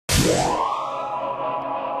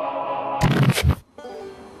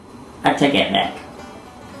I take it back.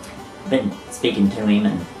 Been speaking to him,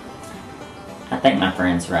 and I think my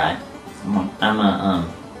friend's right. I'm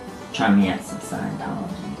gonna try me out some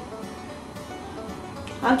Scientology.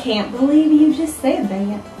 I can't believe you just said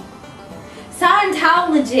that.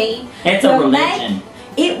 Scientology. It's a religion.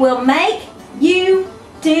 It will make you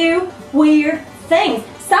do weird things.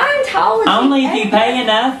 Scientology. Only if you pay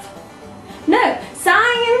enough. No,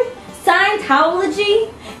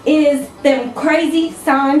 Scientology is them crazy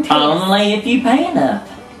scientists. Only if you pay enough.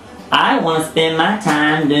 I want to spend my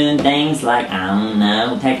time doing things like, I don't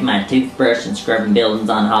know, taking my toothbrush and scrubbing buildings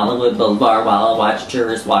on Hollywood Boulevard while I watch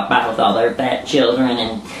tourists walk by with all their fat children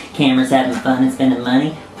and cameras having fun and spending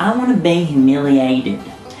money. I want to be humiliated.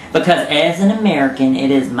 Because as an American, it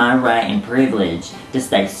is my right and privilege to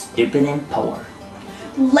stay stupid and poor.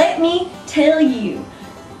 Let me tell you,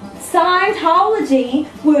 Scientology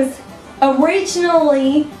was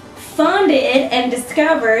originally funded and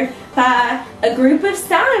discovered by a group of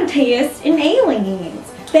scientists and aliens.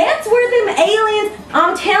 That's where them aliens,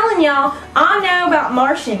 I'm telling y'all, I know about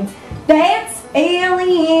Martians. That's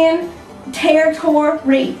alien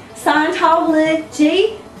territory.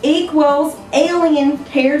 Scientology equals alien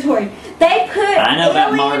territory. They put I know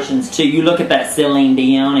about Martians too. You look at that Celine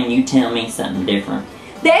Dion and you tell me something different.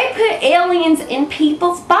 They put aliens in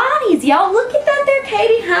people's bodies. Y'all look at that there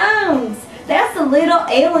Katie Holmes. That's a little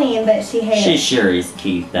alien that she has. She sure is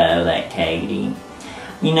cute though, that Katie.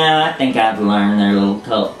 You know, I think I've learned their little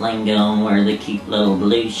cult lingo and wear the cute little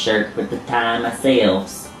blue shirt with the tie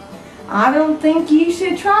myself. I don't think you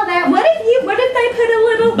should try that. What if they put a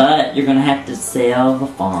little... But you're gonna have to sell the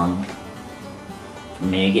farm for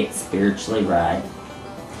me to get spiritually right.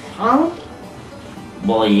 Huh?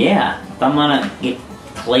 Well, yeah. If I'm gonna get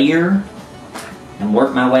clear and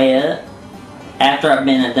work my way up, after I've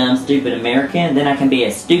been a dumb, stupid American, then I can be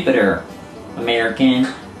a stupider American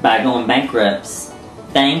by going bankrupt,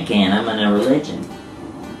 thinking I'm in a religion.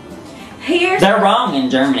 They're wrong in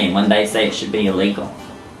Germany when they say it should be illegal.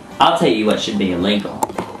 I'll tell you what should be illegal.